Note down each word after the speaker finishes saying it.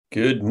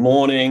Good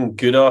morning,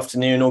 good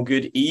afternoon, or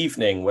good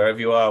evening, wherever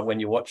you are when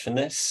you're watching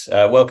this.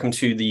 Welcome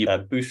to the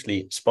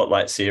Boostly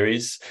Spotlight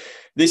series.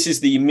 This is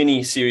the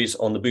mini series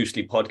on the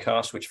Boostly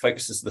podcast, which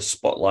focuses the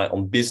spotlight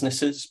on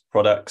businesses,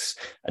 products,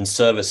 and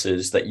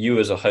services that you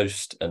as a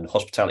host and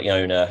hospitality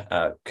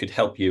owner could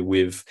help you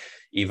with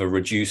either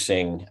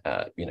reducing,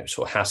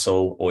 sort of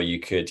hassle, or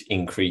you could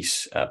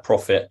increase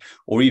profit,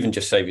 or even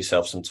just save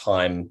yourself some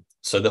time.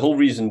 So the whole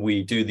reason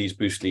we do these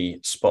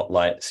Boostly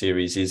Spotlight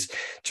series is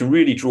to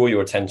really draw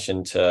your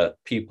attention to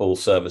people,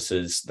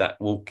 services that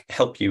will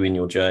help you in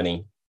your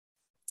journey.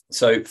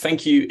 So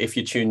thank you if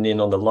you're tuning in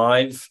on the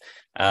live.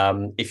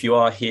 If you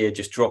are here,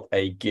 just drop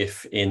a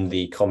GIF in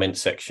the comment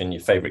section,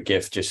 your favorite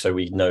GIF, just so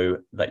we know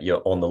that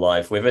you're on the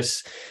live with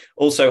us.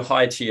 Also,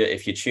 hi to you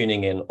if you're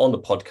tuning in on the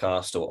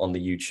podcast or on the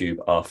YouTube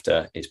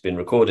after it's been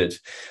recorded.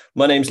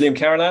 My name's Liam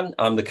Carolan.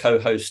 I'm the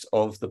co-host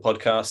of the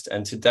podcast.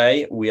 And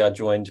today we are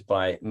joined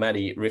by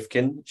Maddie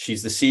Rifkin.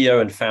 She's the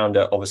CEO and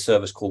founder of a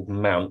service called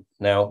Mount.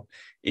 Now,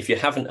 if you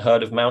haven't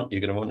heard of Mount,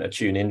 you're going to want to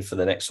tune in for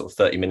the next sort of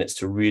 30 minutes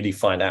to really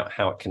find out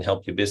how it can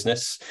help your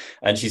business.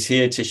 And she's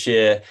here to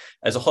share,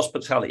 as a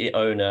hospitality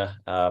owner,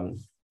 how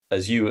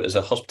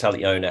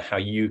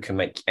you can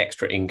make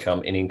extra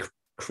income and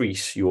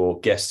increase your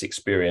guest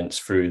experience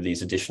through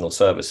these additional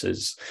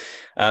services.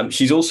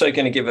 She's also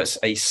going to give us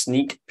a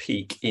sneak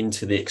peek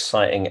into the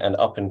exciting and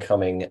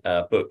up-and-coming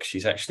book.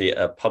 She's actually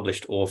a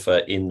published author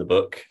in the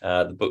book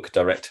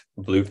Direct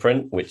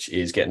Blueprint, which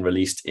is getting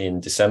released in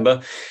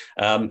December.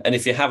 And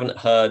if you haven't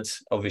heard,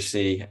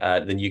 obviously,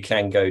 then you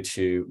can go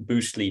to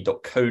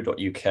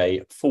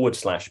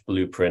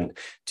boostly.co.uk/blueprint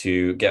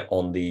to get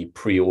on the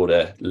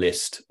pre-order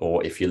list,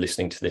 or if you're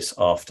listening to this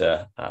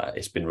after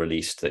it's been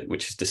released,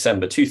 which is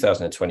December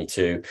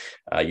 2022,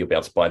 you'll be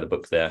able to buy the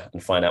book there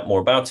and find out more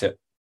about it.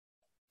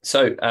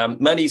 So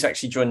Maddie's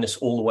actually joining us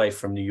all the way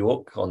from New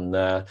York on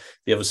the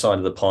other side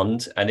of the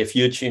pond. And if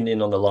you're tuned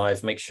in on the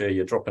live, make sure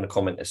you're dropping a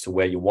comment as to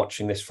where you're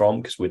watching this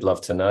from, because we'd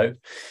love to know.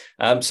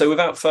 So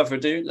without further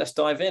ado, let's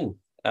dive in.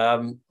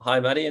 Hi,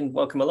 Maddie, and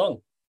welcome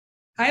along.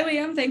 Hi,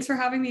 Liam. Thanks for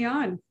having me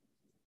on.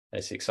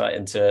 It's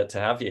exciting to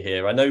have you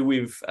here. I know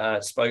we've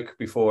spoke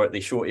before at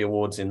the Shorty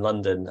Awards in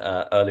London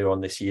earlier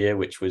on this year,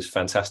 which was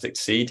fantastic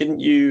to see. Didn't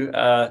you?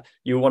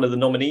 You were one of the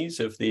nominees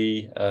of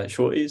the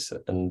Shorties,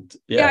 and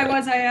yeah, I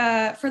was.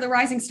 For the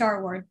Rising Star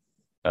Award.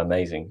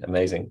 Amazing.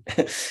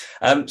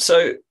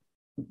 So,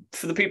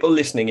 for the people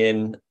listening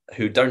in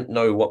who don't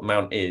know what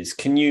Mount is,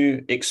 can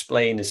you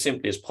explain as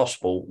simply as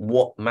possible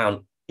what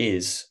Mount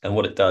is and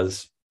what it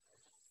does?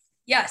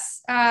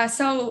 Yes.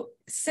 So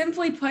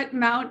simply put,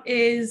 Mount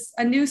is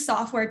a new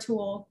software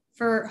tool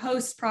for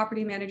hosts,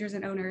 property managers,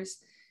 and owners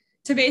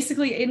to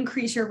basically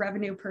increase your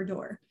revenue per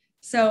door.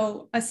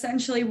 So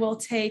essentially, we'll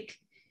take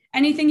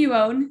anything you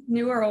own,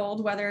 new or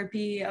old, whether it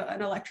be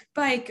an electric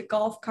bike, a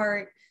golf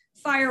cart,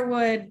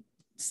 firewood,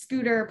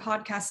 scooter,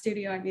 podcast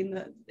studio. I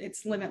mean,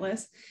 it's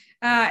limitless.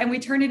 And we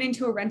turn it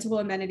into a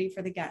rentable amenity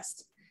for the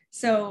guest.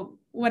 So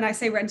when I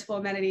say rentable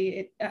amenity,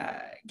 it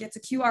gets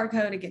a QR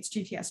code, it gets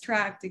GPS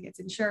tracked, it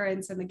gets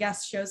insurance, and the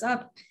guest shows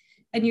up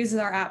and uses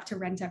our app to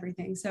rent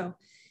everything. So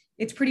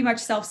it's pretty much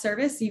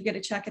self-service. You get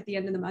a check at the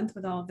end of the month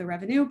with all of the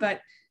revenue,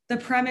 but the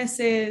premise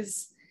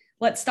is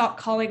let's stop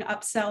calling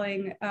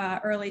upselling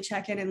early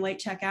check-in and late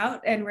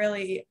checkout and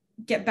really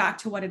get back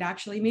to what it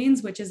actually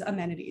means, which is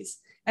amenities,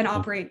 and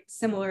operate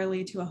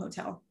similarly to a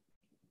hotel.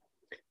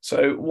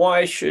 So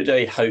why should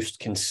a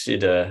host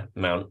consider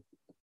Mount?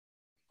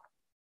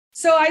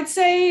 So I'd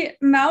say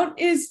Mount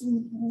is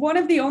one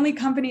of the only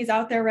companies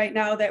out there right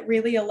now that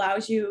really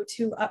allows you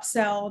to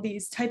upsell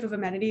these type of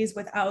amenities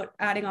without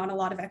adding on a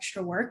lot of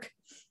extra work.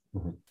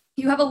 Mm-hmm.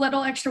 You have a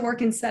little extra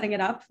work in setting it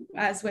up,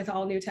 as with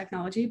all new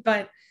technology,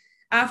 but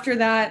after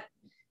that,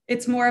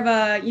 it's more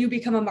of you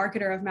become a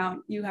marketer of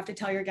Mount. You have to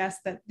tell your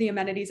guests that the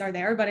amenities are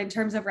there, but in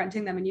terms of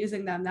renting them and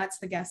using them, that's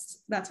the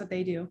guests, that's what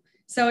they do.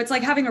 So it's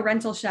like having a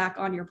rental shack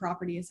on your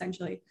property,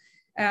 essentially.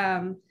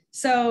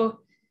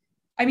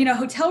 I mean, a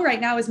hotel right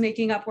now is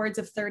making upwards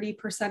of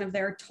 30% of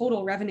their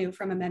total revenue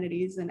from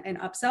amenities and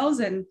upsells.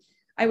 And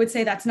I would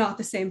say that's not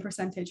the same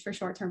percentage for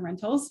short-term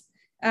rentals.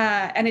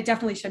 And it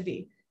definitely should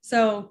be.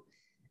 So,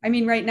 I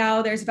mean, right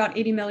now there's about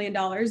 $80 million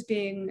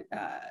being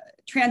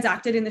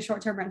transacted in the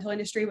short-term rental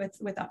industry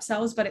with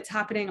upsells, but it's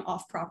happening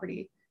off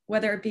property,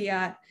 whether it be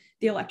at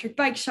the electric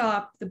bike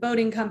shop, the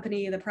boating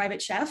company, the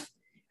private chef.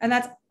 And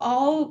that's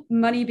all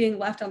money being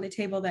left on the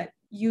table that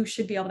you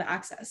should be able to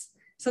access.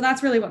 So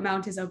that's really what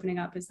Mount is opening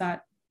up, is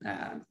that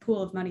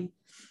pool of money.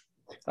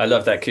 I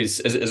love that,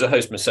 because as a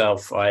host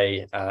myself,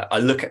 I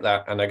look at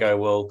that and I go,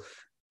 well,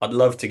 I'd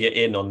love to get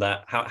in on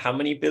that. How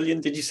many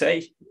billion did you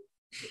say?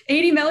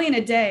 80 million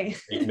a day.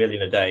 8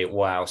 million a day.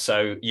 Wow.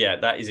 So yeah,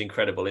 that is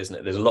incredible, isn't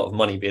it? There's a lot of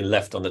money being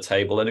left on the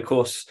table. And of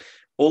course,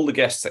 all the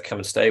guests that come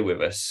and stay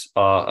with us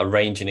are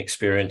arranging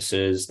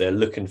experiences. They're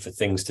looking for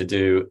things to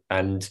do.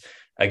 And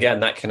again,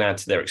 that can add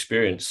to their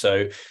experience.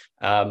 So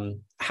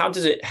how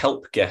does it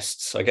help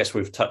guests? I guess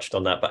we've touched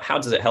on that, but how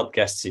does it help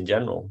guests in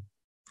general?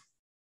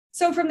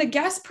 So from the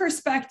guest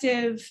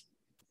perspective,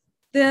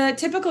 The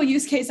typical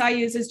use case I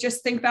use is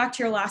just think back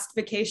to your last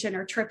vacation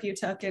or trip you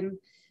took and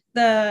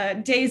the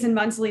days and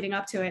months leading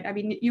up to it. I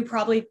mean, you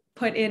probably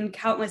put in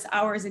countless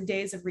hours and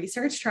days of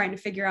research trying to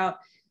figure out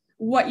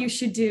what you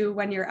should do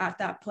when you're at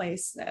that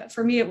place.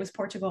 For me, it was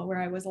Portugal where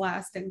I was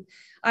last, and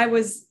I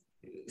was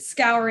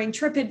scouring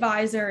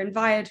TripAdvisor and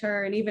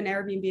Viator and even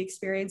Airbnb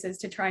experiences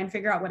to try and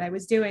figure out what I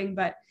was doing.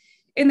 But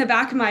in the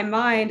back of my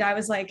mind, I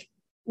was like,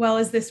 well,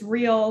 is this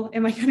real?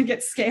 Am I going to get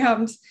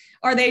scammed?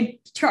 Are they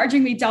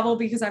charging me double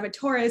because I'm a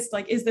tourist?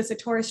 Like, is this a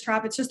tourist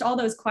trap? It's just all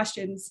those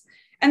questions.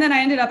 And then I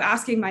ended up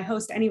asking my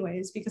host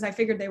anyways, because I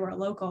figured they were a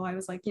local. I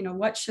was like,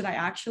 what should I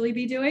actually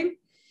be doing?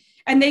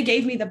 And they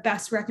gave me the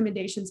best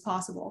recommendations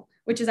possible,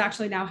 which is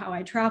actually now how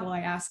I travel.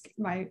 I ask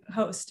my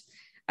host.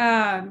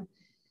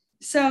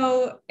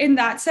 So in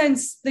that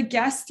sense, the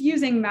guest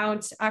using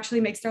Mount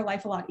actually makes their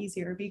life a lot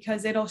easier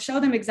because it'll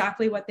show them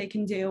exactly what they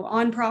can do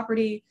on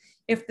property.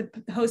 If the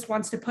host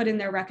wants to put in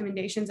their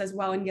recommendations as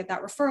well and get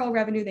that referral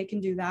revenue, they can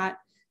do that.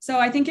 So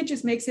I think it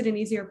just makes it an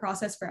easier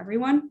process for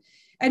everyone.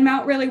 And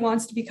Mount really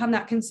wants to become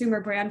that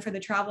consumer brand for the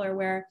traveler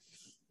where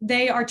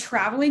they are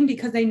traveling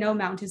because they know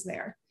Mount is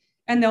there.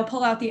 And they'll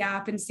pull out the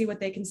app and see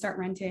what they can start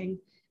renting.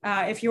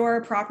 If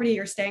your property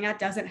you're staying at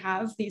doesn't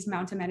have these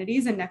Mount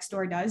amenities and next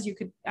door does, you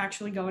could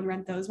actually go and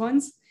rent those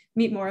ones,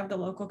 meet more of the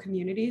local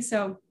community.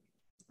 So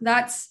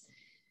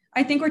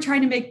I think we're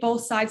trying to make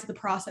both sides of the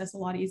process a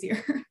lot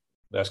easier.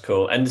 That's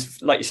cool. And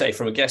like you say,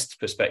 from a guest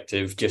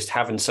perspective, just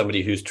having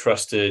somebody who's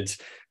trusted,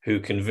 who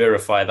can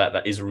verify that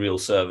that is a real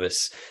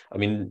service. I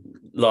mean,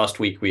 last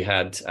week we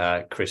had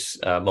Chris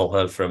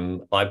Mulhern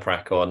from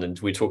iPrac on, and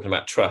we were talking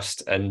about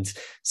trust, and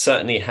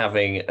certainly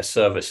having a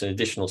service, an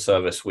additional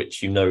service,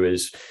 which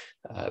is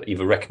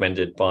either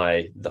recommended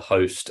by the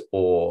host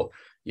or,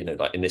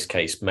 like in this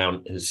case,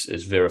 Mount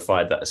has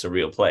verified that it's a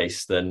real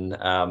place, then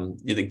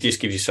it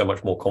just gives you so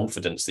much more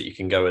confidence that you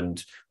can go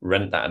and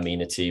rent that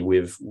amenity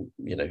with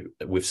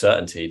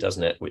certainty,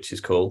 doesn't it? Which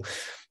is cool.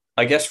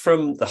 I guess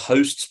from the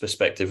host's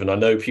perspective, and I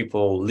know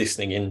people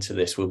listening into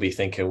this will be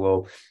thinking,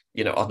 well,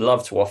 I'd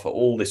love to offer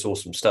all this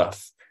awesome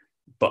stuff,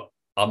 but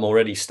I'm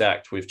already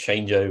stacked with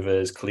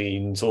changeovers,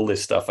 cleans, all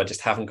this stuff. I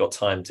just haven't got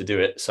time to do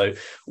it. So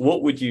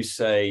what would you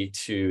say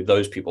to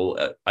those people?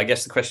 I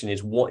guess the question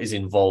is, what is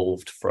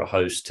involved for a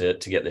host to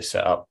get this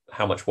set up?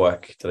 How much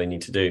work do they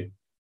need to do?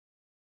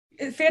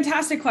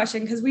 Fantastic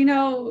question, because we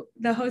know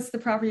the host, the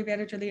property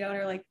manager, the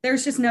owner, like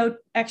there's just no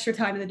extra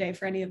time in the day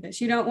for any of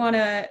this. You don't want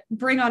to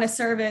bring on a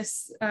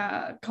service,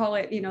 call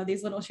it,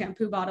 these little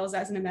shampoo bottles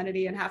as an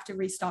amenity and have to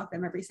restock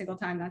them every single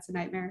time. That's a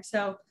nightmare.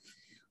 So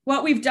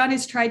what we've done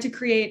is tried to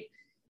create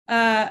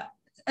a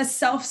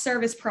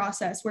self-service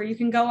process where you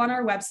can go on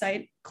our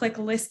website, click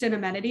list an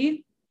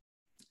amenity,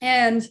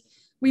 and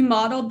we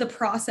modeled the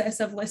process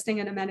of listing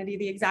an amenity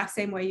the exact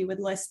same way you would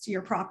list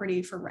your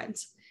property for rent.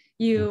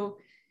 You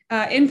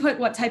input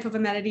what type of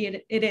amenity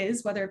it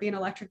is, whether it be an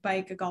electric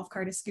bike, a golf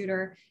cart, a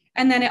scooter,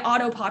 and then it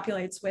auto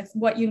populates with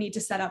what you need to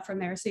set up from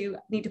there. So you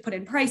need to put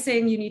in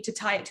pricing, you need to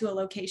tie it to a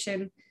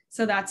location.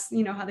 So that's,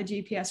 how the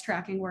GPS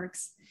tracking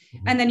works.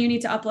 And then you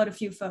need to upload a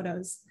few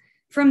photos.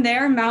 From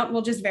there, Mount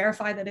will just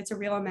verify that it's a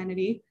real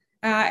amenity.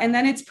 And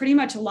then it's pretty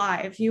much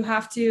live. You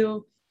have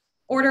to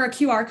order a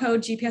QR code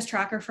GPS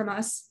tracker from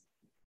us.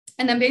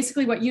 And then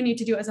basically what you need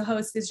to do as a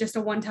host is just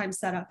a one-time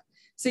setup.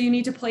 So you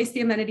need to place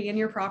the amenity in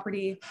your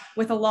property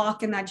with a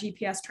lock and that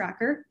GPS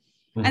tracker.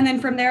 And then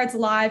from there, it's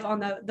live on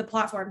the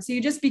platform. So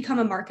you just become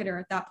a marketer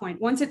at that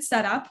point. Once it's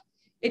set up,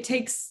 it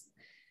takes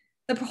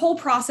the whole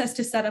process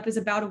to set up is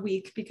about a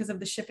week because of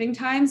the shipping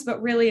times,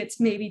 but really it's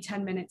maybe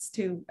 10 minutes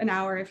to an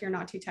hour if you're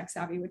not too tech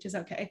savvy, which is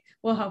okay.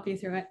 We'll help you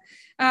through it.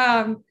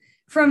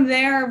 From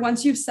there,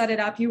 once you've set it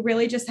up, you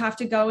really just have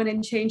to go in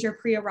and change your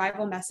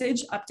pre-arrival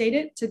message, update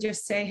it to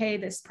just say, hey,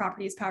 this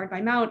property is powered by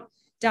Mount.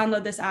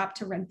 Download this app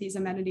to rent these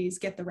amenities,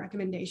 get the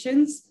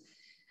recommendations,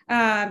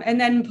 and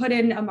then put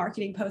in a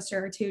marketing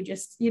poster or two,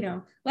 just,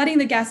 letting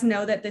the guests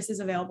know that this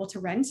is available to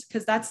rent,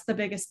 because that's the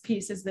biggest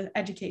piece is the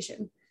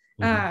education.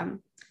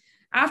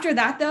 After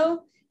that,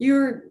 though,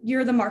 you're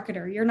the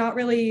marketer. You're not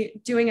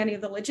really doing any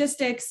of the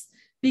logistics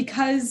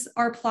because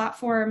our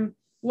platform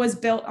was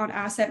built on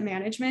asset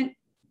management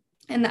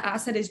and the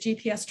asset is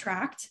GPS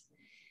tracked.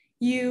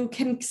 You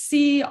can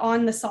see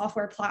on the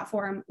software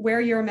platform where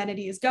your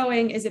amenity is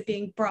going. Is it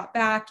being brought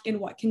back? In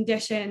what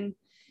condition?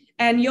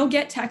 And you'll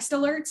get text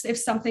alerts if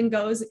something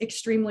goes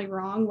extremely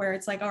wrong, where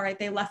it's like, all right,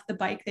 they left the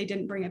bike, they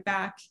didn't bring it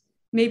back.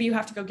 Maybe you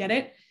have to go get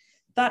it.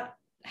 That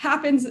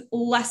happens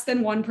less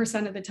than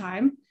 1% of the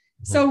time.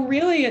 So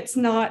really, it's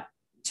not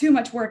too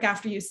much work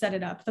after you set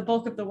it up. The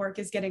bulk of the work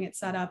is getting it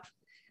set up,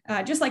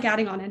 just like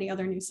adding on any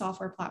other new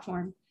software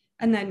platform.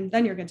 And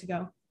then you're good to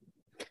go.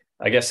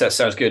 I guess that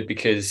sounds good,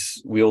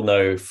 because we all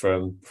know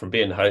from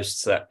being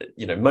hosts that,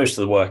 most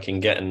of the work in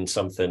getting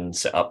something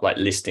set up, like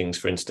listings,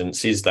 for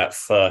instance, is that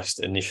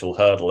first initial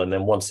hurdle. And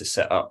then once it's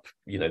set up,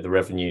 the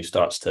revenue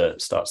starts to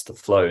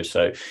flow.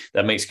 So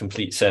that makes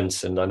complete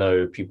sense. And I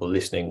know people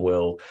listening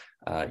will,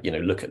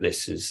 look at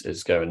this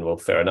as going, well,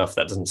 fair enough.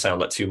 That doesn't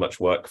sound like too much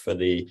work for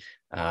the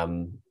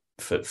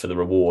for the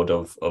reward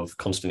of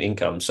constant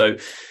income. So a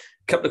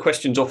couple of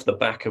questions off the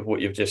back of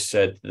what you've just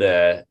said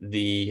there.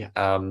 The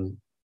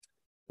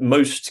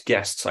most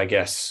guests, I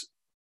guess,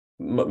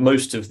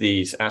 most of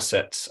these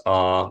assets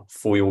are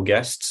for your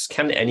guests.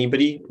 Can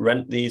anybody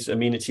rent these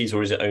amenities,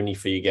 or is it only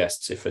for your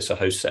guests if it's a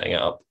host setting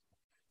it up?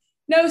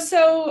 No,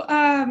 so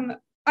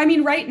I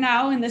mean, right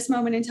now in this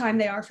moment in time,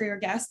 they are for your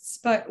guests,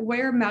 but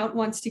where Mount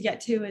wants to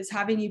get to is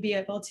having you be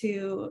able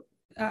to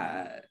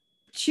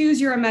choose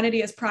your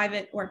amenity as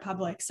private or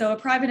public. So a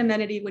private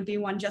amenity would be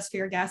one just for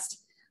your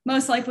guest,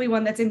 most likely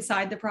one that's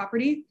inside the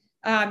property.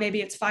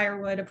 Maybe it's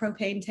firewood, a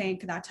propane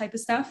tank, that type of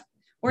stuff,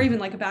 or even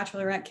like a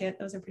bachelorette kit.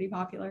 Those are pretty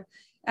popular.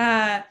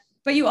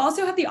 But you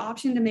also have the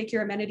option to make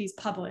your amenities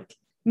public,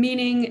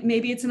 meaning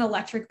maybe it's an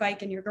electric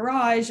bike in your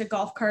garage, a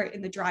golf cart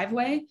in the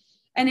driveway.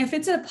 And if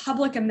it's a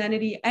public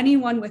amenity,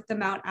 anyone with the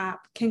Mount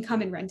app can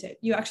come and rent it.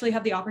 You actually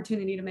have the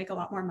opportunity to make a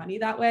lot more money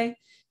that way.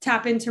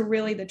 Tap into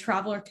really the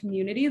traveler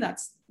community.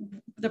 That's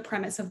the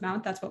premise of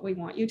Mount. That's what we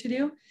want you to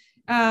do.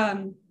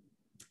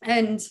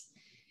 And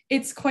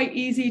it's quite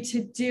easy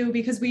to do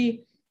because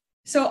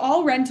so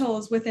all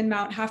rentals within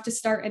Mount have to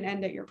start and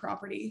end at your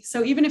property.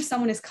 So even if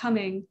someone is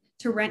coming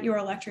to rent your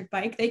electric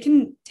bike, they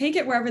can take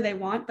it wherever they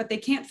want, but they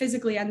can't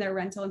physically end their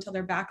rental until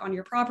they're back on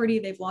your property.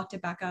 They've locked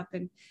it back up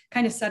and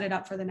kind of set it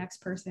up for the next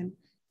person.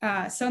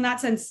 So in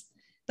that sense,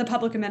 the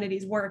public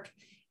amenities work.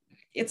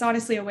 It's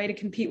honestly a way to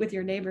compete with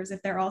your neighbors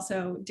if they're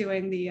also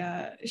doing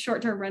the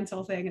short-term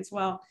rental thing as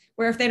well,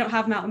 where if they don't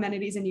have Mount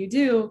amenities and you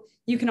do,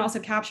 you can also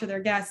capture their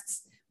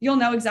guests. You'll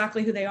know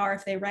exactly who they are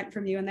if they rent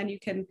from you, and then you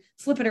can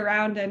flip it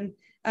around and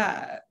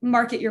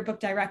market your book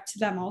direct to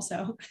them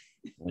also.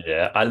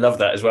 Yeah, I love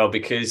that as well,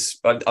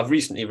 because I've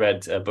recently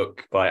read a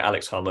book by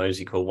Alex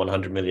Hormozy called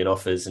 100 Million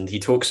Offers, and he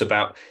talks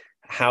about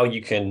how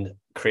you can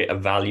create a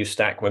value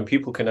stack when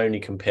people can only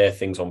compare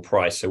things on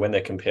price. So when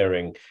they're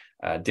comparing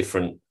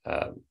different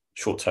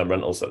short-term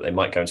rentals that they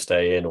might go and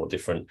stay in, or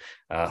different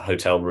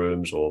hotel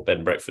rooms or bed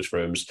and breakfast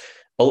rooms,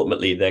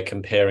 ultimately they're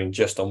comparing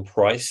just on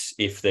price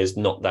if there's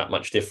not that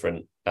much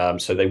different.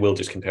 So they will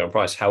just compare on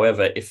price.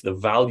 However, if the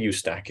value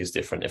stack is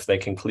different, if they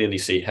can clearly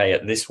see, hey,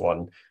 at this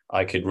one,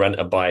 I could rent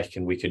a bike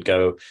and we could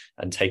go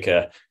and take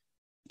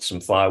some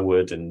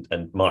firewood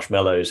and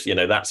marshmallows,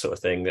 that sort of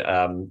thing,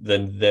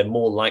 then they're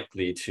more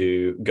likely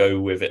to go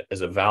with it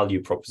as a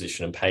value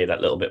proposition and pay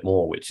that little bit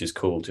more, which is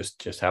cool,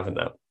 just having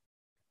that.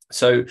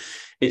 So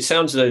it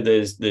sounds as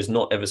though there's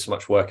not ever so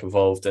much work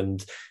involved.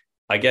 And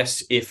I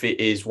guess if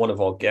it is one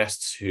of our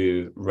guests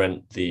who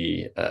rent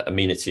the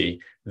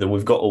amenity, then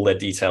we've got all their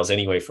details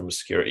anyway from a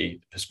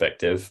security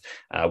perspective,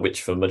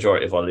 which for the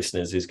majority of our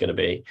listeners is going to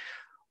be.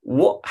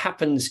 What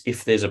happens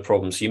if there's a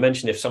problem? So you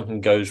mentioned if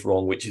something goes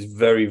wrong, which is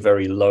very,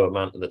 very low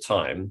amount of the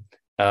time,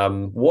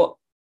 what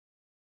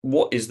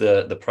is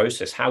the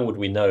process? How would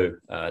we know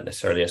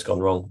necessarily it's gone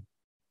wrong?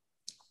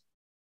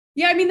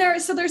 Yeah, I mean,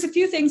 there's a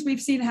few things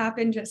we've seen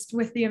happen just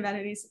with the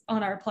amenities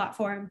on our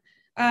platform.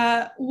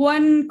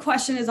 One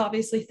question is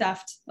obviously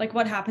theft. Like,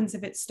 what happens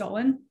if it's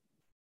stolen?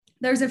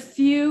 There's a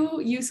few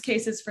use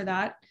cases for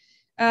that.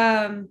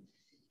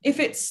 If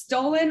it's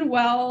stolen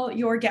while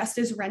your guest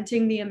is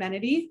renting the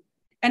amenity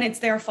and it's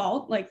their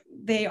fault, like,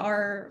 they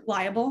are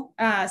liable.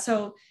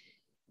 So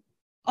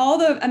all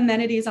the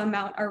amenities on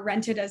Mount are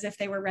rented as if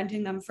they were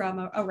renting them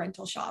from a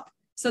rental shop.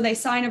 So they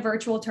sign a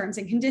virtual terms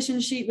and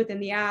conditions sheet within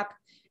the app,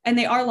 and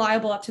they are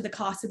liable up to the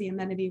cost of the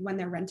amenity when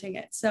they're renting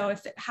it. So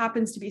if it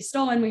happens to be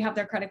stolen, we have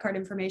their credit card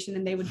information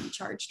and they would be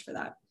charged for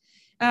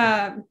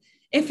that.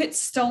 If it's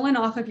stolen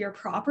off of your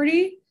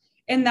property,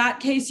 in that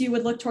case, you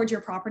would look towards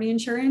your property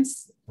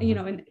insurance,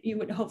 and you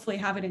would hopefully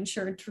have it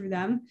insured through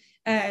them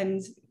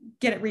and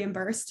get it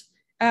reimbursed.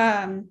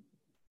 Other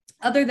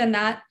than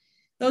that,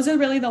 those are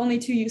really the only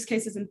two use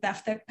cases in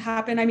theft that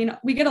happen. I mean,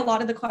 we get a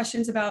lot of the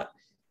questions about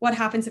what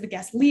happens if a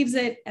guest leaves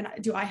it, and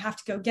do I have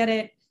to go get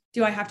it?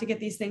 Do I have to get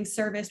these things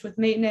serviced with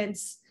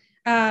maintenance?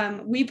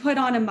 We put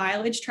on a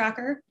mileage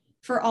tracker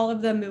for all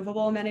of the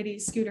movable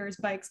amenities, scooters,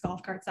 bikes,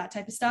 golf carts, that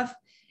type of stuff.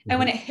 And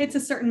when it hits a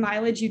certain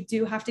mileage, you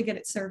do have to get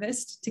it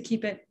serviced to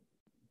keep it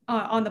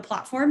on the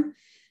platform.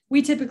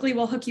 We typically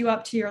will hook you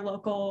up to your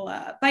local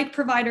bike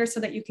provider so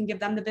that you can give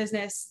them the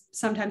business.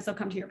 Sometimes they'll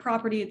come to your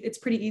property. It's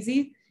pretty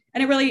easy.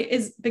 And it really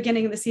is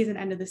beginning of the season,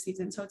 end of the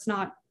season. So it's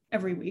not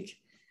every week.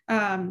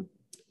 And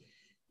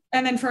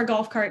then for a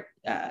golf cart,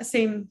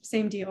 same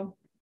deal.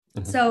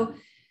 So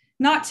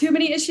not too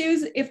many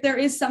issues. If there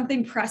is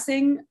something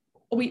pressing,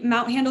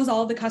 Mount handles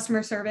all of the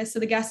customer service. So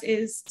the guest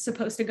is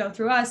supposed to go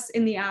through us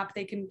in the app.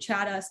 They can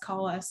chat us,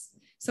 call us.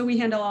 So we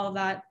handle all of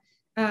that.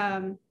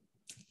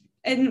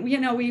 And,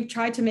 we've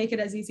tried to make it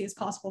as easy as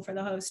possible for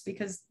the host,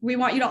 because we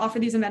want you to offer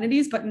these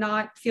amenities, but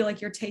not feel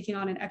like you're taking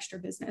on an extra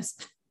business.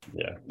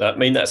 Yeah,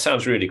 that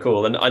sounds really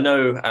cool. And I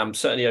know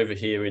certainly over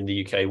here in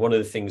the UK, one of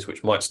the things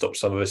which might stop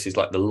some of us is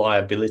like the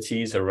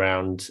liabilities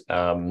around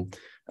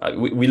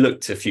we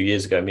looked a few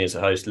years ago, me as a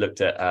host,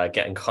 looked at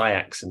getting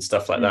kayaks and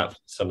stuff like that,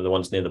 some of the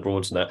ones near the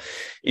Broads and that.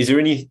 Is there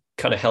any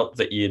kind of help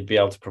that you'd be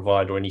able to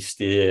provide, or any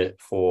steer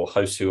for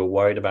hosts who are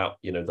worried about,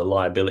 the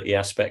liability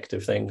aspect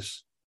of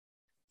things?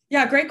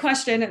 Yeah, great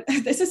question.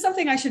 This is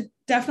something I should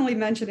definitely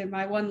mention in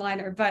my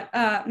one-liner, but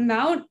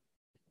Mount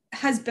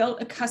has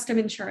built a custom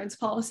insurance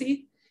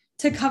policy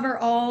to cover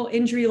all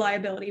injury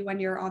liability when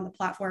you're on the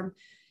platform.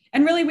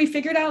 And really, we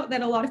figured out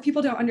that a lot of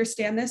people don't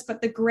understand this,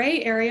 but the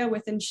gray area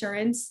with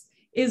insurance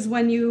is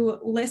when you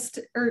list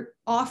or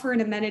offer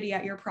an amenity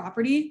at your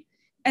property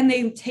and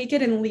they take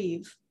it and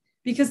leave,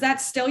 because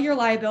that's still your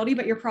liability,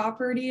 but your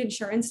property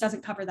insurance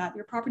doesn't cover that.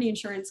 Your property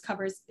insurance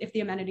covers if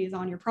the amenity is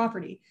on your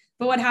property.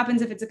 But what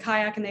happens if it's a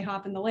kayak and they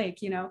hop in the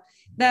lake? You know,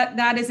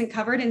 that isn't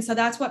covered. And so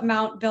that's what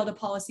Mount built a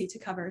policy to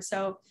cover.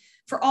 So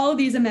for all of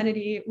these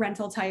amenity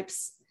rental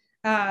types,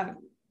 barring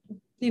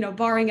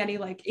any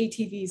like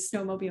ATVs,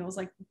 snowmobiles,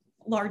 like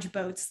large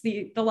boats,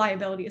 the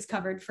liability is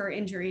covered for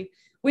injury,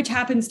 which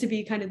happens to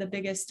be kind of the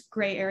biggest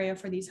gray area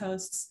for these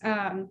hosts.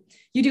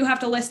 You do have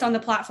to list on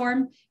the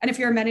platform, and if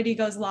your amenity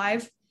goes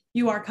live,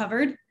 you are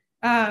covered.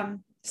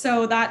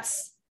 So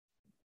that's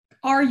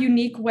our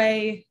unique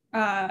way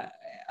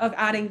of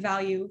adding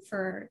value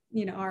for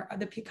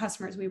the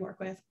customers we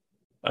work with.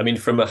 I mean,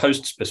 from a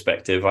host's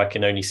perspective, I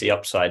can only see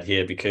upside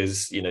here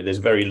because, there's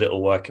very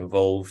little work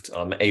involved.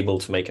 I'm able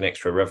to make an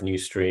extra revenue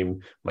stream.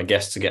 My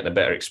guests are getting a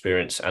better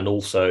experience. And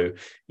also,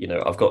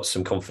 I've got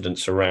some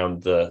confidence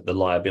around the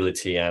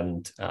liability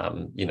and,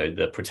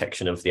 the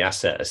protection of the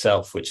asset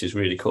itself, which is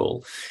really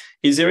cool.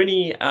 Is there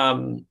any,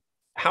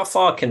 how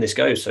far can this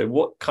go? So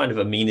what kind of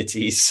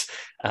amenities,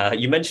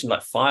 you mentioned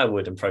like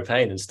firewood and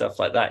propane and stuff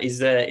like that. Is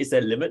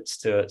there limits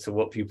to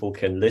what people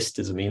can list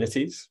as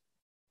amenities?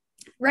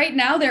 Right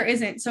now, there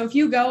isn't. So if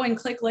you go and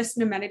click list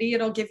an amenity,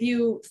 it'll give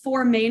you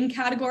 4 main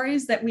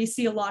categories that we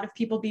see a lot of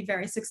people be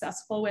very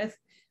successful with: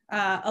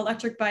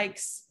 electric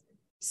bikes,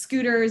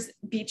 scooters,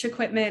 beach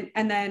equipment,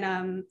 and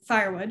then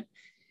firewood.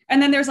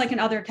 And then there's like an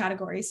other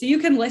category. So you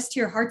can list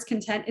to your heart's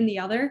content in the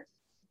other.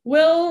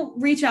 We'll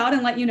reach out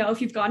and let you know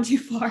if you've gone too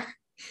far,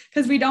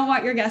 because we don't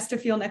want your guests to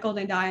feel nickel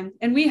and dime.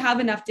 And we have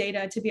enough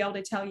data to be able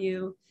to tell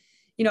you,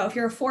 if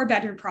you're a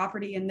 4-bedroom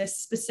property in this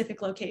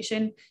specific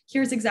location,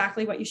 here's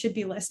exactly what you should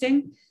be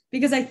listing.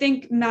 Because I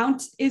think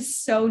Mount is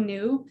so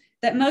new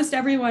that most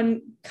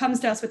everyone comes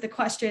to us with the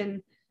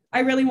question, I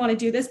really want to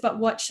do this, but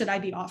what should I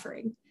be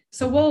offering?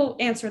 So we'll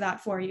answer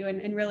that for you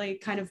and really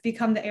kind of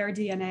become the air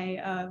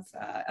DNA of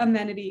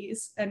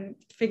amenities and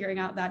figuring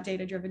out that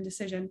data-driven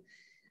decision.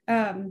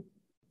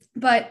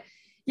 But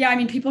yeah, I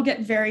mean, people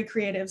get very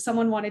creative.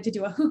 Someone wanted to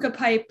do a hookah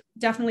pipe,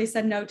 definitely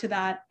said no to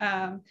that.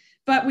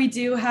 But we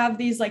do have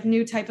these like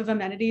new type of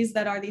amenities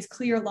that are these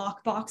clear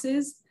lock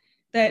boxes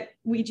that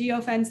we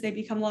geofence, they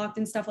become locked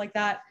and stuff like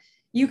that.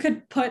 You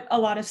could put a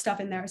lot of stuff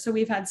in there. So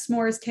we've had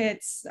s'mores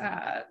kits,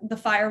 the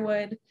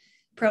firewood,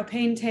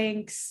 propane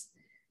tanks,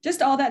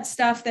 just all that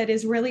stuff that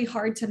is really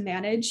hard to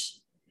manage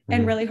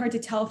and really hard to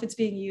tell if it's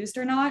being used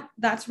or not.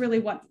 That's really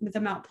what the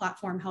Mount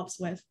platform helps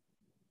with.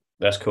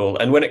 That's cool.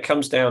 And when it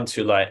comes down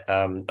to like,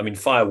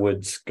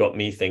 firewood's got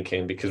me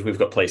thinking, because we've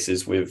got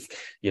places with,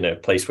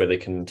 place where they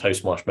can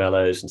toast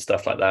marshmallows and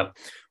stuff like that.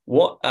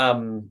 What,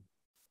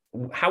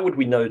 how would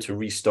we know to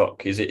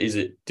restock?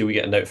 Do we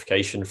get a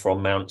notification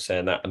from Mount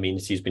saying that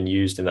amenity has been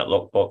used in that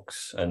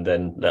lockbox and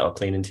then let our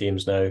cleaning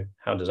teams know?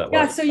 How does that work?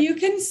 Yeah, so you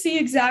can see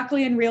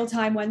exactly in real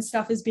time when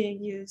stuff is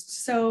being used.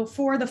 So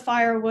for the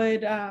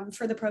firewood,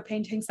 for the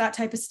propane tanks, that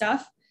type of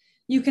stuff,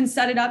 you can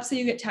set it up so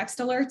you get text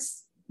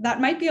alerts. That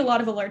might be a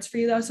lot of alerts for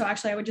you though. So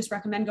actually I would just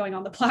recommend going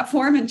on the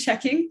platform and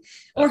checking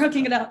or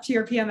hooking it up to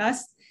your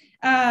PMS.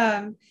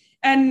 And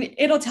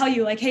it'll tell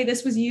you like, hey,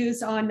 this was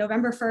used on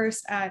November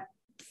 1st at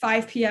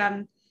 5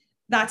 p.m.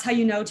 That's how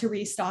you know to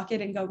restock it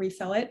and go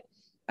refill it.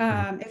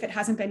 If it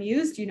hasn't been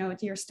used,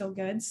 you're still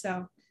good.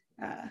 So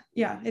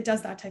yeah, it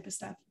does that type of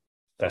stuff.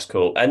 That's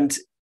cool. And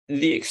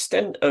the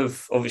extent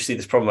of obviously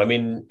this problem, I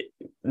mean,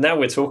 now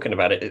we're talking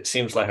about it, it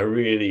seems like a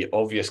really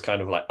obvious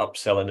kind of like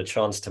upsell and a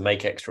chance to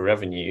make extra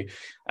revenue.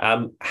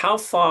 How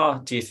far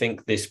do you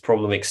think this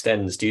problem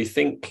extends? Do you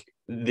think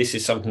this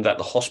is something that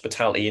the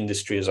hospitality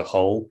industry as a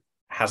whole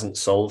hasn't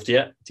solved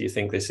yet? Do you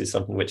think this is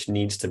something which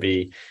needs to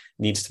be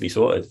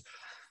sorted?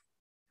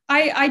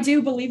 I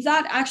do believe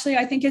that. Actually,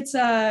 I think it's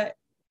a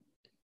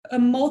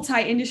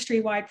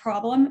multi-industry wide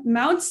problem.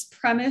 Mount's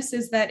premise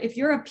is that if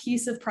you're a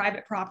piece of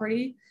private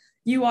property,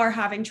 you are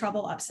having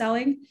trouble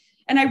upselling.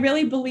 And I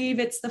really believe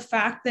it's the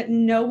fact that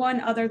no one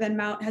other than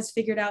Mount has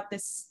figured out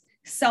this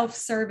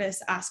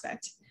self-service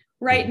aspect.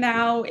 Right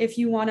now, if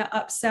you want to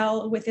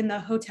upsell within the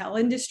hotel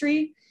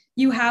industry,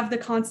 you have the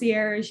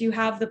concierge, you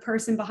have the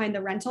person behind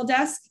the rental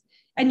desk,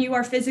 and you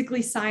are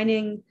physically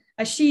signing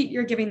a sheet,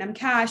 you're giving them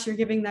cash, you're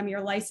giving them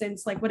your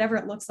license, like whatever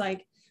it looks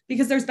like,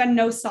 because there's been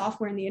no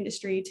software in the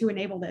industry to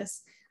enable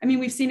this. I mean,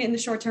 we've seen it in the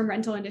short-term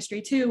rental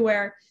industry too,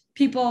 where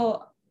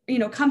people,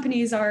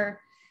 companies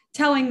are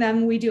telling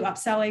them we do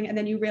upselling, and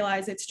then you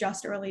realize it's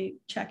just early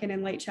check-in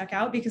and late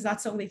checkout because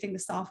that's the only thing the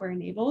software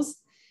enables.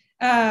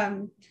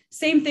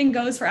 Same thing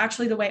goes for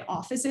actually the way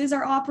offices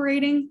are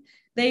operating.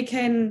 They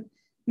can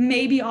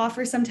maybe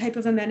offer some type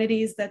of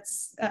amenities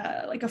that's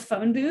like a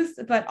phone booth,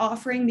 but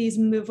offering these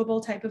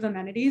movable type of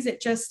amenities,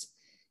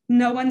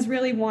 no one's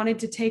really wanted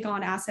to take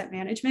on asset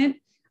management.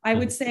 I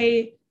would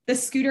say The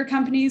scooter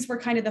companies were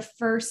kind of the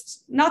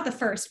first, not the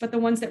first, but the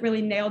ones that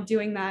really nailed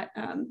doing that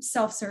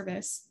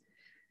self-service.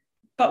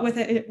 But with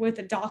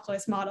a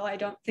dockless model, I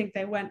don't think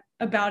they went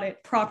about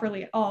it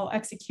properly at all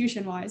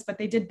execution-wise, but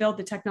they did build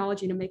the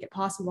technology to make it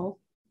possible.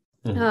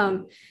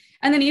 And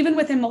then even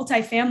within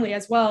multifamily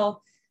as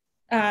well,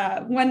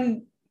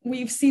 when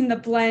we've seen the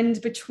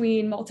blend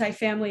between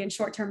multifamily and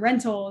short-term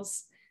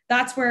rentals,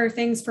 that's where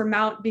things for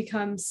Mount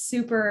become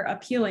super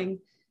appealing,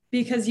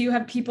 because you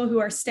have people who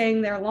are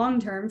staying there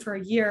long-term for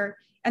a year,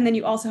 and then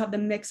you also have the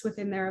mix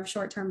within there of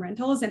short-term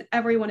rentals, and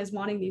everyone is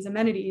wanting these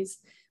amenities.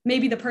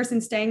 Maybe the person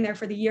staying there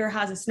for the year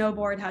has a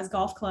snowboard, has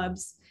golf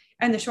clubs,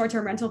 and the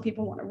short-term rental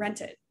people want to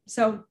rent it.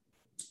 So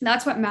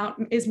that's what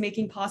Mount is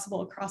making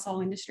possible across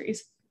all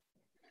industries.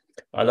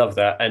 I love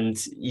that. And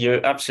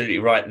you're absolutely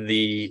right.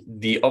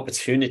 The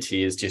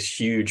opportunity is just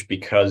huge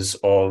because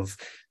of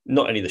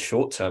not only the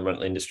short-term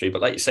rental industry,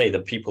 but like you say,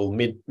 the people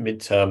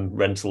mid-term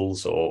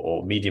rentals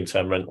or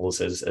medium-term rentals,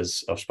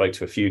 as I've spoke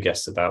to a few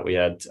guests about. We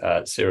had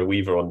Sarah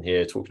Weaver on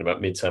here talking about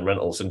mid-term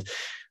rentals, and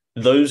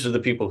those are the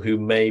people who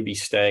may be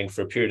staying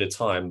for a period of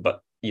time,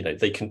 but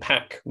they can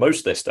pack most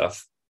of their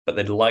stuff, but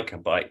they'd like a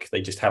bike.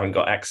 They just haven't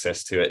got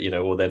access to it,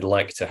 or they'd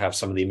like to have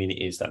some of the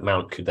amenities that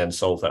Mount could then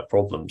solve that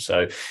problem.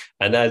 So,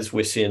 and as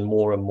we're seeing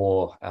more and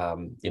more,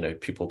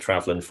 people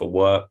traveling for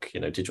work,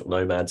 digital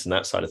nomads and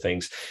that side of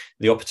things,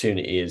 the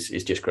opportunity is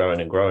just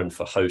growing and growing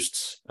for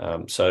hosts.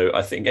 So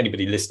I think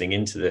anybody listening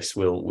into this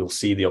will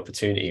see the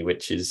opportunity,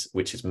 which is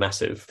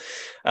massive.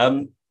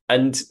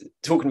 And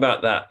talking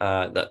about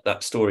that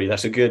story,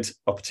 that's a good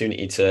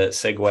opportunity to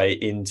segue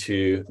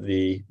into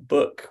the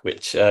book,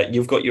 which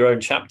you've got your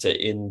own chapter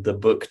in the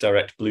book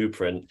Direct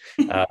Blueprint,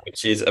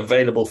 which is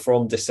available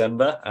from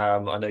December.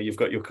 I know you've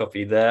got your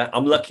copy there.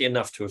 I'm lucky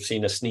enough to have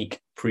seen a sneak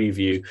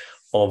preview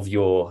of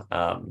your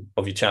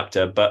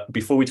chapter. But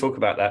before we talk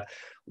about that,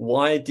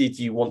 why did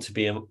you want to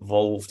be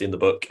involved in the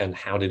book, and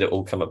how did it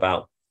all come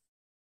about?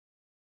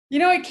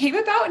 It came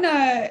about in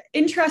an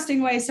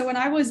interesting way. So when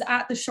I was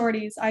at the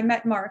Shorties, I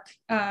met Mark,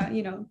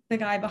 the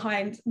guy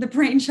behind the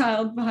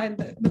brainchild behind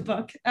the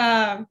book.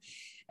 And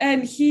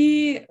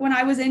when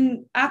I was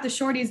at the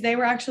Shorties, they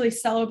were actually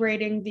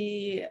celebrating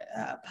the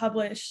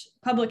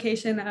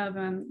publication of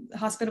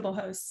Hospitable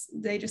Hosts.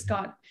 They just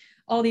got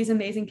all these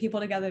amazing people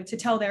together to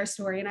tell their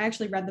story. And I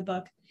actually read the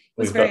book. It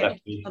was very,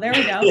 oh, there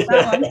we go,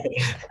 that one.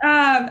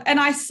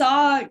 And I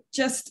saw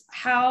just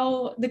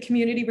how the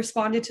community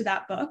responded to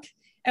that book,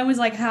 and was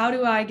like, how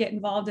do I get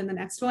involved in the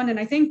next one? And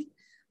I think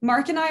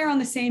Mark and I are on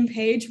the same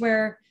page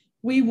where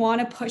we want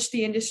to push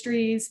the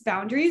industry's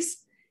boundaries.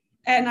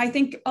 And I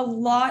think a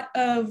lot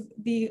of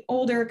the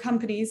older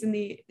companies in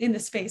the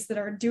space that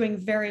are doing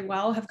very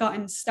well have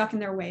gotten stuck in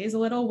their ways a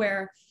little,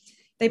 where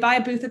they buy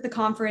a booth at the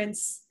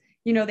conference,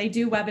 they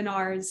do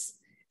webinars,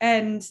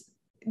 and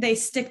they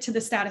stick to the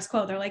status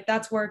quo. They're like,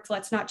 that's worked,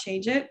 let's not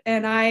change it.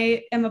 And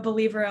I am a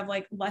believer of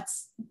like,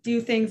 let's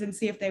do things and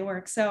see if they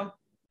work. So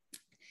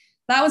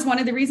that was one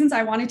of the reasons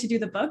I wanted to do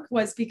the book,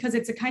 was because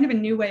it's a kind of a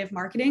new way of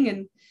marketing,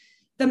 and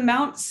the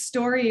Mount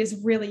story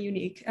is really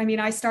unique. I mean,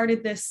 I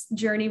started this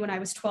journey when I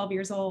was 12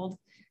 years old,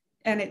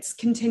 and it's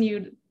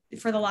continued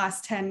for the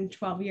last 10,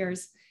 12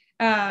 years.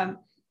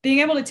 Being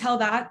able to tell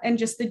that, and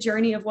just the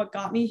journey of what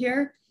got me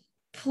here,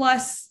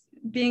 plus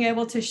being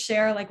able to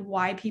share like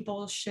why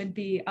people should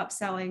be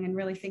upselling and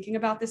really thinking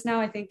about this now,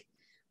 I think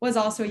was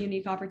also a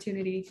unique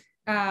opportunity.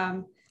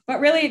 But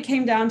really it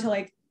came down to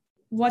like,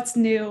 what's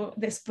new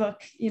this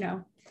book,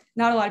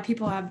 not a lot of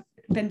people have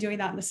been doing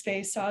that in the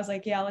space. So I was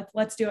like, yeah,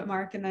 let's do it,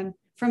 Mark. And then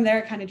from there,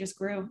 it kind of just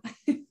grew.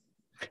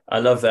 I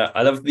love that.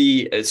 I love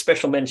the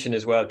special mention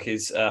as well,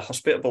 because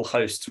Hospitable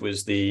Hosts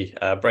was the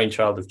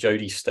brainchild of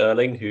Jodie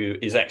Sterling, who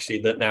is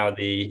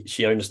actually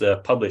she owns the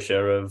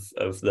publisher of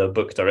the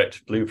book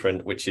Direct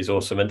Blueprint, which is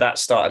awesome. And that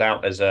started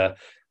out as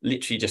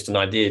literally just an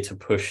idea to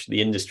push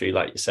the industry,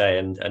 like you say.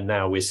 And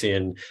now we're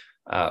seeing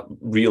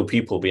real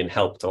people being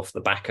helped off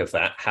the back of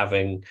that,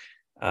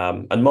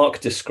 and Mark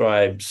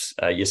describes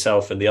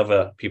yourself and the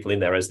other people in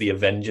there as the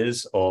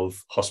Avengers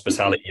of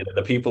hospitality,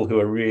 the people who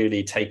are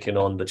really taking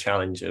on the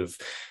challenge of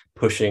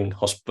pushing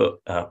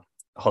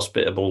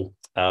hospitable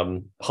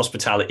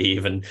hospitality,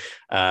 even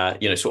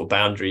sort of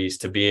boundaries,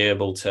 to be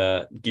able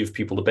to give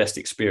people the best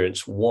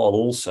experience while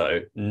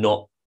also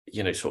not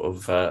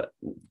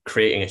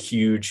creating a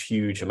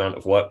huge amount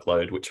of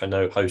workload, which I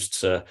know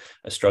hosts are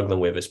struggling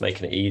with. It's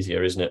making it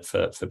easier, isn't it,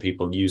 for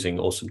people using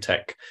awesome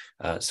tech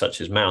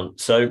such as Mount.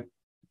 So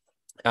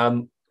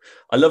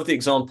I love the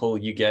example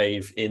you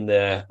gave in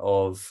there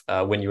of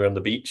when you were on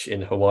the beach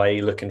in Hawaii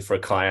looking for a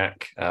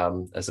kayak.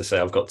 As I say,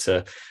 I've got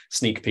to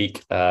sneak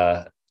peek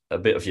a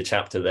bit of your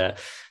chapter there.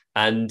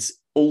 And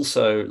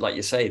also, like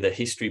you say, the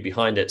history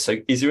behind it. So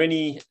is there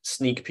any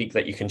sneak peek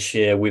that you can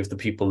share with the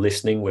people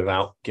listening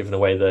without giving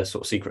away the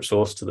sort of secret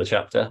sauce to the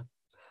chapter?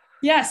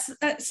 Yes.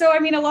 So, I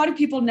mean, a lot of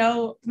people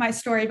know my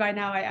story by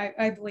now.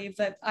 I believe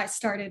that I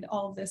started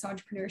all of this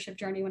entrepreneurship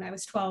journey when I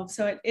was 12.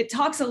 So it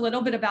talks a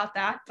little bit about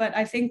that. But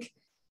I think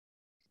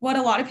what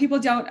a lot of people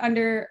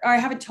I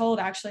haven't told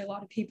actually a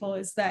lot of people,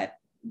 is that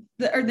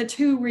the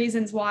two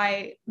reasons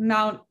why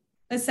Mount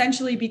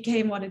essentially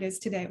became what it is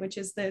today, which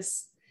is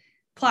this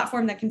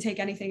platform that can take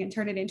anything and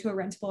turn it into a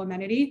rentable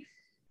amenity.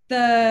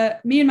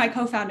 Me and my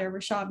co-founder,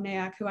 Rashab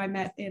Nayak, who I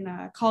met in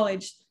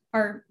college,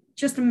 are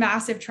just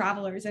massive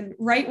travelers. And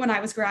right when I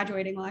was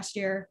graduating last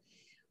year,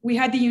 we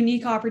had the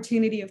unique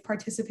opportunity of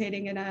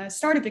participating in a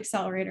startup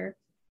accelerator.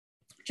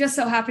 Just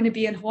so happened to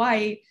be in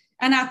Hawaii.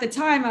 And at the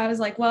time I was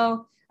like,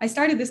 well, I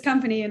started this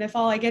company, and if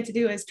all I get to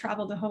do is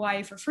travel to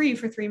Hawaii for free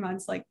for 3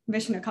 months, like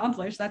mission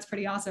accomplished, that's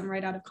pretty awesome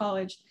right out of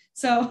college.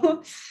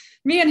 So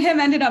me and him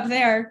ended up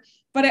there,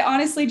 but it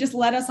honestly just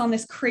led us on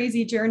this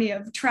crazy journey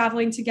of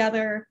traveling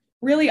together,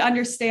 really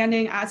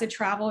understanding as a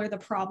traveler the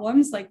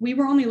problems. Like, we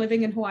were only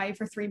living in Hawaii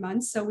for 3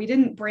 months, so we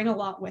didn't bring a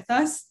lot with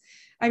us.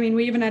 I mean,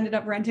 we even ended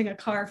up renting a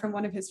car from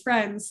one of his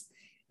friends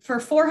for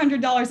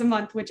 $400 a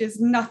month, which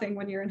is nothing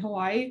when you're in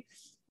Hawaii.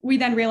 We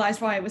then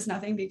realized why it was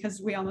nothing,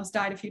 because we almost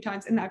died a few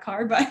times in that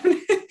car, but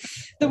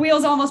the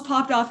wheels almost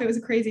popped off. It was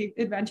a crazy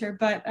adventure.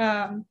 But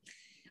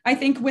I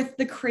think with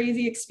the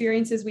crazy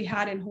experiences we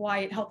had in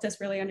Hawaii, it helped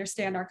us really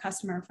understand our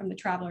customer from the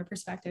traveler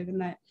perspective, and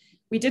that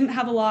we didn't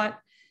have a lot.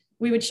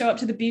 We would show up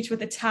to the beach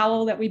with a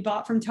towel that we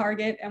bought from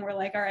Target, and we're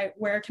like, all right,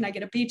 where can I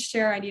get a beach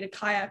chair? I need a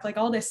kayak, like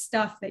all this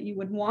stuff that you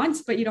would want,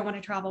 but you don't want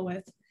to travel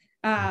with.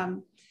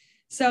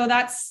 So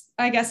that's,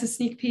 I guess,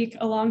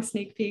 a long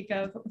sneak peek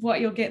of what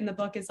you'll get in the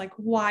book, is like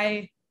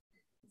why,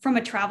 from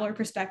a traveler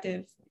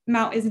perspective,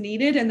 Mount is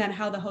needed, and then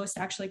how the host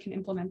actually can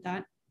implement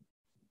that.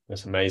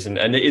 That's amazing.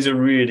 And it is a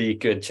really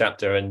good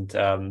chapter. And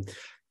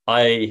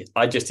I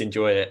just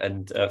enjoy it.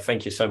 And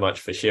thank you so much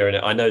for sharing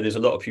it. I know there's a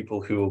lot of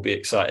people who will be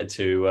excited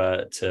to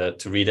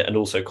read it, and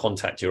also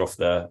contact you off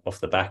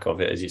the back of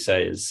it, as you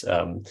say, is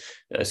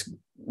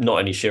not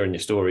only sharing your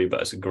story, but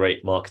it's a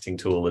great marketing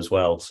tool as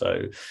well.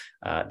 So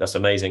that's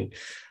amazing.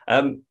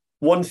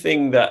 One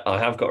thing that I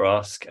have got to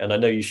ask, and I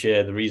know you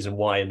share the reason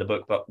why in the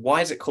book, but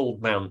why is it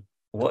called Mount?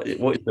 What is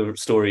the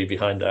story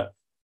behind that?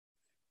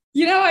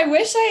 I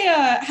wish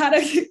I had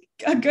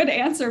a good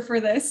answer for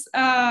this.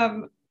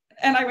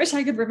 And I wish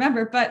I could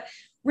remember, but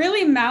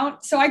really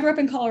Mount. So I grew up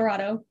in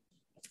Colorado.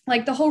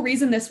 Like, the whole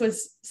reason this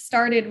was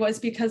started was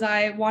because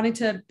I wanted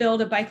to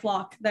build a bike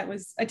lock that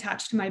was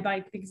attached to my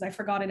bike, because I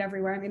forgot it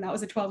everywhere. I mean, that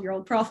was a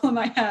 12-year-old problem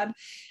I had.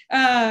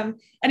 And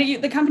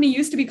the company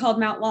used to be called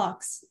Mount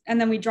Locks, and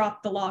then we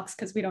dropped the locks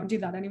because we don't do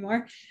that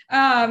anymore.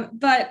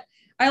 But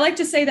I like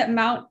to say that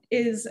Mount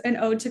is an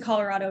ode to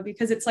Colorado,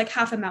 because it's like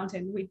half a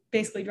mountain. We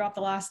basically drop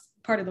the last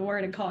part of the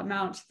word and call it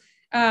Mount.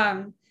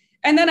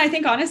 And then I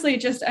think, honestly,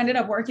 it just ended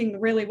up working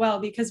really well,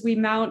 because we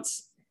mount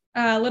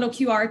little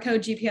QR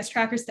code GPS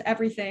trackers to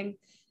everything,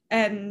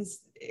 and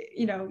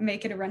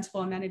make it a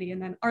rentable amenity.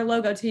 And then our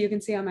logo too, you can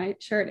see on my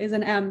shirt, is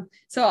an M.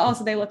 So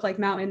also they look like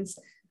mountains.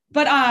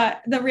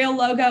 But the real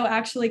logo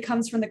actually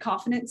comes from the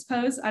confidence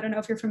pose. I don't know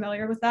if you're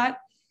familiar with that.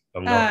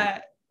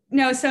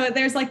 No, so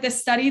there's like this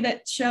study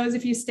that shows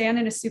if you stand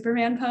in a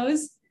Superman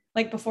pose,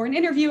 like before an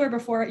interview or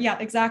before,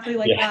 exactly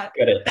like that,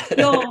 got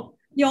it.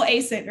 you'll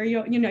ace it, or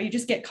you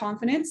just get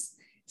confidence.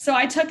 So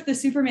I took the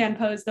Superman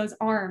pose, those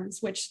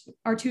arms, which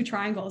are 2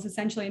 triangles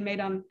essentially,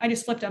 and I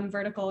just flipped them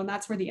vertical, and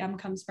that's where the M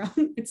comes from.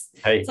 It's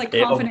like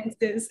confidence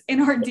is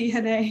in our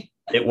DNA.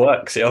 It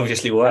works. It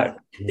obviously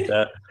works.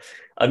 And,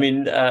 I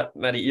mean,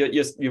 Maddie,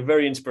 you're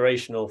very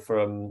inspirational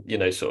from,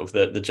 sort of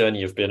the journey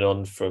you've been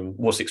on, from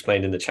what's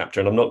explained in the chapter.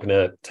 And I'm not going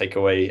to take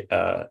away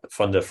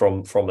thunder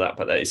from that,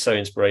 but that is so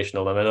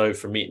inspirational. And I know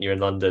from meeting you in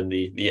London,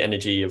 the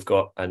energy you've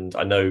got, and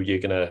I know you're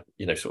going to,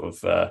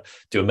 sort of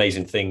do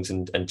amazing things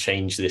and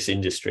change this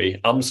industry.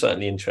 I'm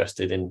certainly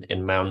interested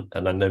in Mount,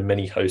 and I know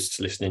many hosts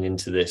listening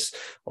into this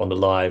on the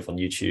live on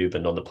YouTube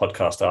and on the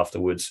podcast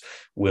afterwards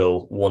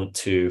will want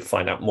to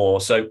find out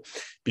more. So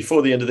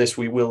before the end of this,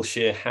 we will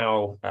share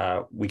how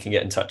we can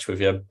get in touch with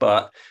you.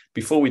 But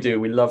before we do,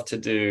 we love to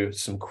do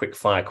some quick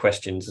fire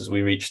questions as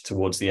we reach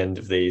towards the end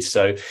of these.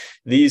 So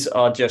these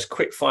are just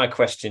quick fire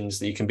questions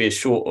that you can be as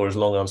short or as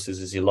long answers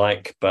as you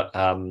like. But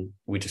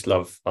we just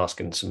love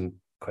asking some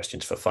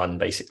questions for fun,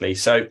 basically.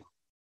 So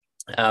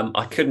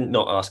I couldn't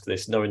not ask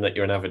this, knowing that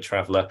you're an avid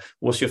traveler.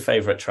 What's your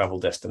favorite travel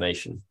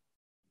destination?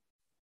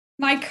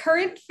 My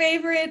current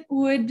favorite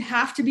would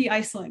have to be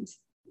Iceland.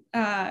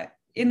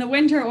 In the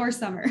winter or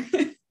summer.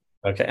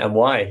 Okay, and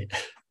why?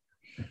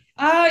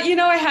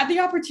 I had the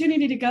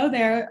opportunity to go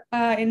there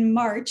in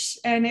March,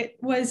 and it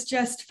was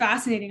just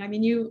fascinating. I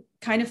mean, you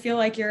kind of feel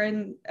like you're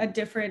in a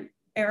different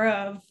era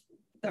of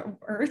the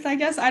earth, I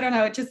guess. I don't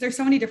know. There's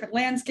so many different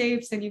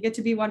landscapes, and you get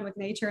to be one with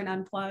nature and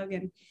unplug,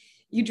 and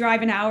you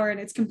drive an hour and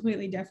it's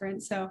completely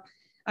different. So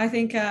I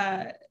think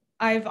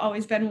I've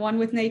always been one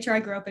with nature.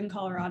 I grew up in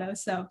Colorado,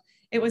 so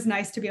it was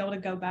nice to be able to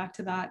go back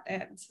to that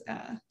and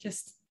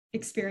just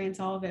experience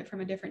all of it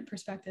from a different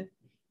perspective.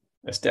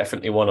 That's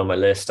definitely one on my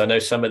list. I know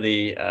some of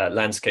the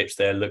landscapes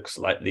there looks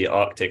like the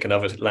Arctic, and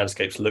other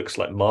landscapes looks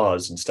like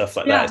Mars and stuff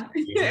like that.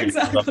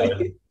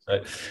 Exactly.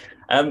 So,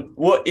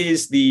 what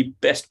is the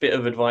best bit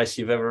of advice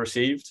you've ever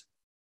received?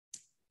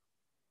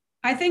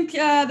 I think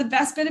the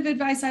best bit of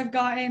advice I've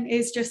gotten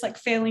is just like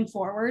failing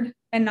forward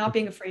and not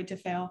being afraid to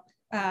fail,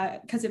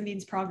 because it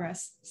means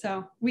progress.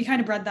 So we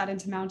kind of bred that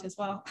into Mount as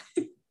well.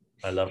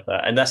 I love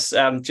that. And that's,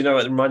 do you know,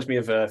 it reminds me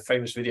of a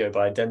famous video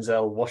by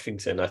Denzel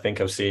Washington, I think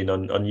I've seen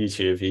on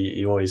YouTube.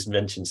 He always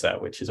mentions that,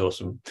 which is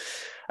awesome.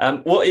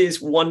 What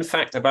is one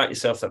fact about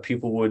yourself that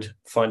people would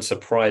find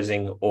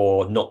surprising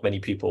or not many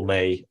people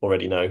may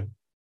already know?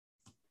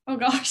 Oh,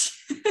 gosh.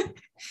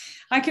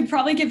 I could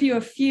probably give you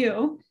a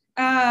few.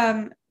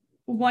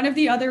 One of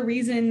the other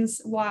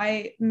reasons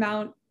why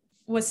Mount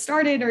was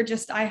started, or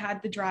just I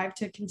had the drive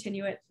to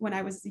continue it when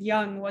I was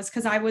young, was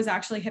because I was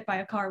actually hit by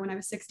a car when I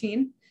was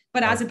 16.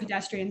 But as a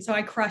pedestrian. So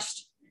I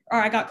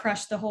got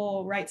crushed the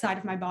whole right side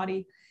of my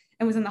body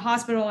and was in the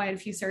hospital. I had a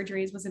few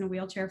surgeries, was in a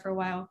wheelchair for a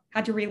while,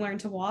 had to relearn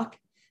to walk.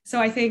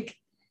 So I think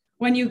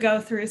when you go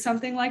through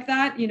something like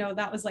that, you know,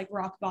 that was like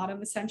rock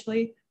bottom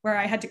essentially, where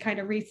I had to kind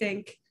of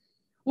rethink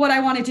what I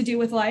wanted to do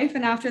with life.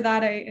 And after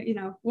that, I, you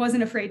know,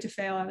 wasn't afraid to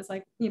fail. I was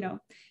like, you know,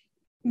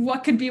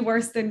 what could be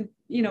worse than,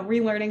 you know,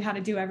 relearning how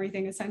to do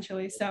everything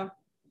essentially. So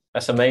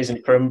that's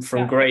amazing. From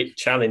great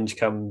challenge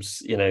comes,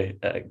 you know,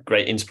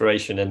 great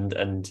inspiration,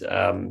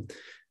 and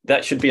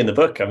that should be in the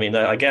book. I mean,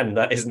 again,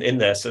 that isn't in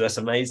there, so that's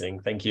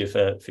amazing. Thank you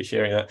for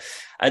sharing that.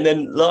 And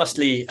then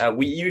lastly,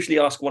 we usually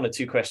ask one or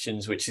two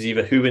questions, which is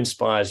either who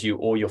inspires you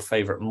or your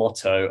favorite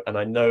motto. And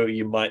I know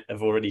you might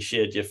have already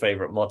shared your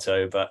favorite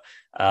motto, but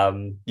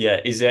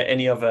is there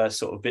any other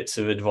sort of bits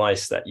of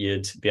advice that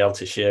you'd be able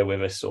to share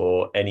with us,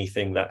 or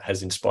anything that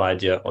has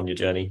inspired you on your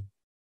journey?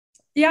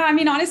 Yeah, I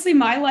mean, honestly,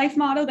 my life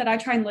motto that I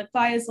try and live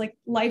by is like,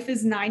 life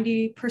is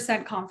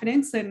 90%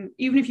 confidence. And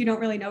even if you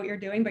don't really know what you're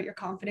doing, but you're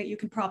confident, you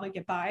can probably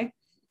get by.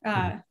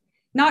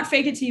 Not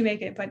fake it till you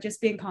make it, but just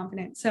being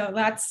confident. So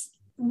that's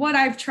what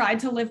I've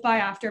tried to live by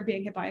after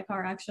being hit by a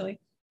car, actually.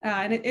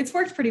 And it's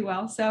worked pretty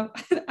well. So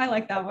I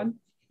like that one.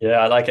 Yeah,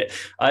 I like it.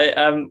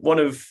 One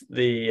of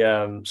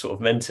the sort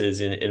of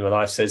mentors in my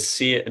life says,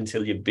 see it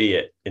until you be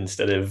it,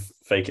 instead of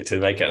fake it till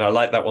you make it. And I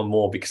like that one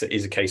more because it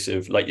is a case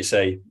of, like you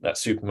say, that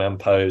Superman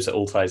pose that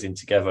all ties in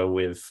together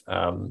with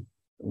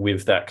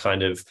that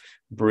kind of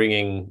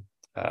bringing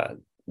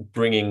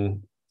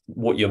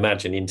what you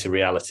imagine into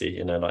reality,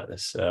 you know, like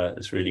this.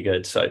 It's really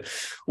good. So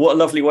what a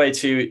lovely way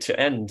to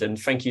end.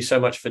 And thank you so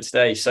much for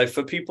today. So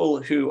for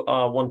people who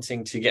are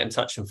wanting to get in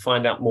touch and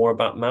find out more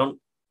about Mount,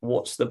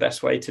 what's the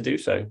best way to do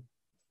so?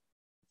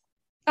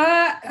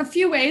 A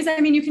few ways. I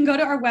mean, you can go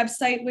to our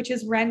website, which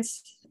is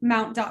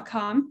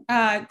rentmount.com,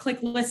 click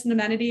list an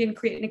amenity and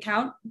create an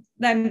account.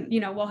 Then,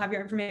 you know, we'll have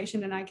your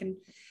information and I can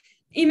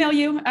email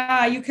you.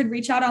 You could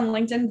reach out on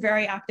LinkedIn,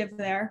 very active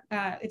there.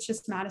 It's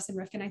just Madison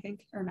Rifkin, I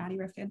think, or Maddie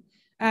Rifkin.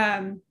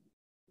 Those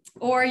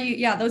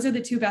are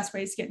the two best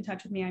ways to get in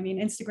touch with me. I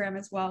mean, Instagram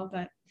as well,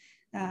 but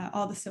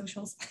all the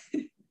socials.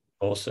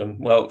 Awesome.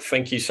 Well,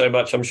 thank you so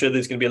much. I'm sure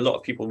there's going to be a lot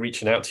of people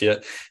reaching out to you.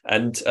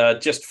 And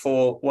just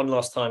for one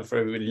last time for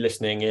everybody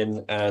listening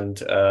in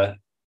and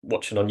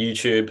watching on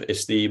YouTube,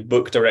 it's the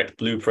Book Direct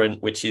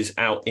Blueprint, which is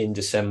out in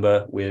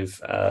December with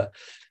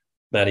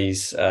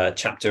Maddie's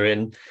chapter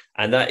in.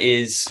 And that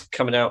is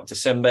coming out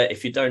December.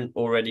 If you don't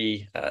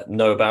already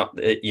know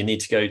about it, you need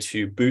to go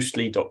to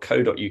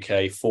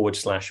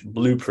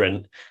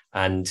boostly.co.uk/blueprint,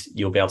 and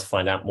you'll be able to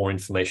find out more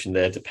information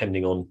there,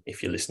 depending on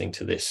if you're listening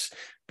to this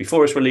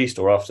before it's released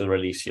or after the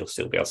release. You'll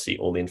still be able to see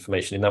all the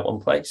information in that one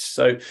place.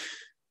 So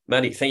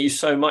Maddie, thank you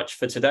so much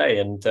for today.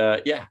 And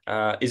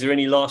is there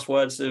any last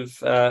words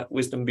of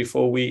wisdom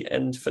before we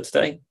end for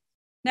today?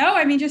 No,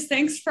 I mean, just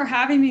thanks for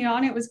having me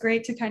on. It was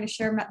great to kind of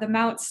share the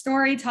Mount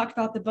story, talk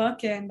about the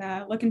book, and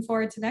looking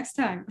forward to next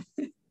time.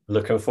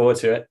 Looking forward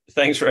to it.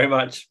 Thanks very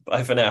much.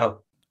 Bye for now.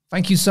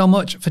 Thank you so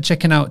much for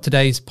checking out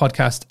today's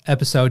podcast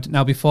episode.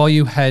 Now, before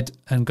you head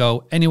and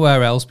go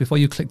anywhere else, before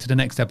you click to the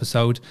next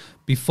episode,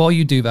 before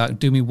you do that,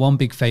 do me one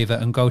big favor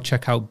and go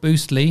check out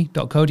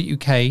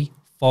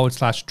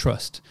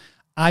boostly.co.uk/trust.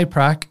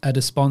 iPrac are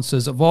the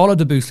sponsors of all of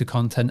the Boostly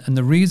content, and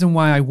the reason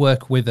why I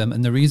work with them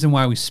and the reason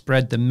why we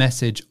spread the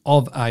message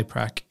of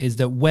iPrac is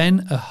that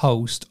when a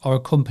host or a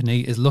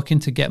company is looking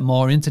to get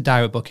more into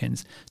direct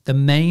bookings, the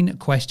main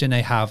question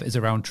they have is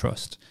around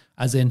trust.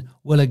 As in,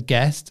 will a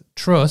guest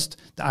trust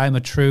that I am a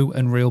true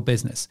and real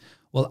business?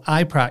 Well,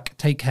 iPrac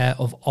take care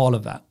of all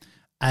of that.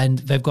 And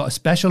they've got a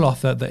special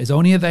offer that is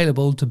only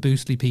available to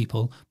Boostly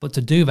people. But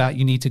to do that,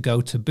 you need to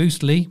go to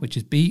Boostly, which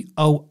is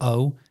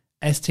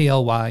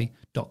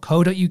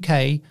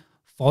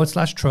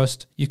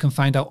boostly.co.uk/trust. You can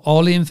find out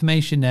all the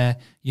information there.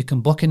 You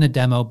can book in a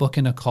demo, book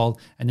in a call,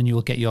 and then you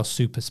will get your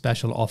super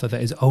special offer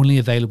that is only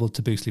available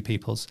to Boostly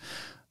peoples.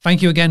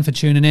 Thank you again for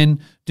tuning in.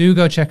 Do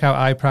go check out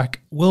iPrac.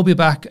 We'll be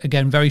back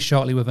again very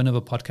shortly with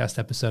another podcast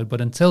episode. But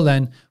until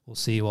then, we'll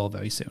see you all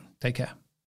very soon. Take care.